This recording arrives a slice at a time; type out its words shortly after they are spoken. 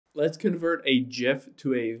Let's convert a GIF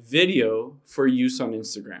to a video for use on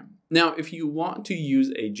Instagram. Now, if you want to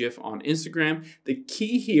use a GIF on Instagram, the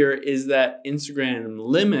key here is that Instagram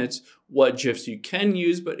limits what GIFs you can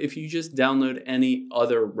use, but if you just download any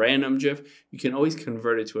other random GIF, you can always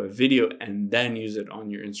convert it to a video and then use it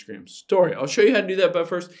on your Instagram story. I'll show you how to do that, but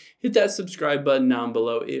first, hit that subscribe button down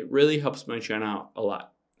below. It really helps my channel out a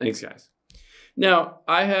lot. Thanks, guys. Now,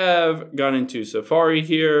 I have gone into Safari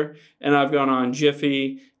here, and I've gone on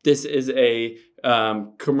Giphy. This is a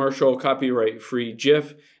commercial copyright-free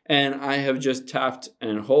GIF, and I have just tapped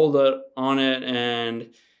and hold it on it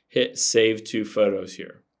and hit Save to Photos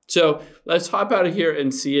here. So let's hop out of here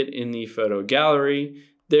and see it in the photo gallery.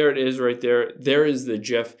 There it is right there. There is the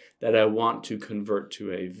GIF that I want to convert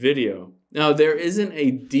to a video. Now, there isn't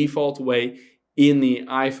a default way in the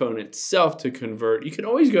iPhone itself to convert. You can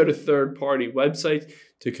always go to third-party websites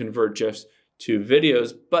to convert GIFs to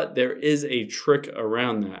videos, but there is a trick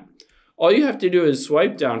around that. All you have to do is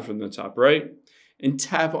swipe down from the top right and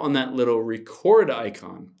tap on that little record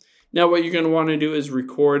icon. Now what you're going to want to do is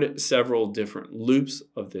record several different loops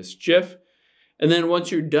of this GIF. And then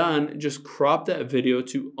once you're done, just crop that video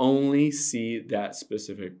to only see that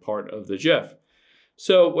specific part of the GIF.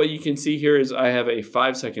 So what you can see here is I have a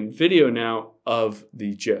 5-second video now of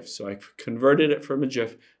the GIF. So I converted it from a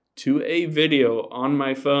GIF to a video on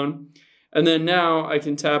my phone. And then now I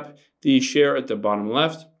can tap the share at the bottom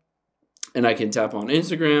left, and I can tap on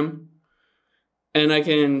Instagram, and I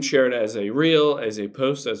can share it as a reel, as a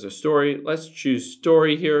post, as a story. Let's choose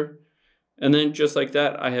story here. And then just like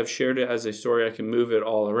that, I have shared it as a story. I can move it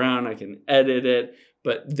all around. I can edit it,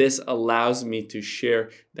 but this allows me to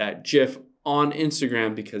share that GIF on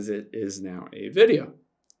Instagram because it is now a video.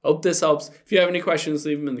 Hope this helps. If you have any questions,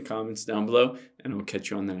 leave them in the comments down below, and I'll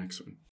catch you on the next one.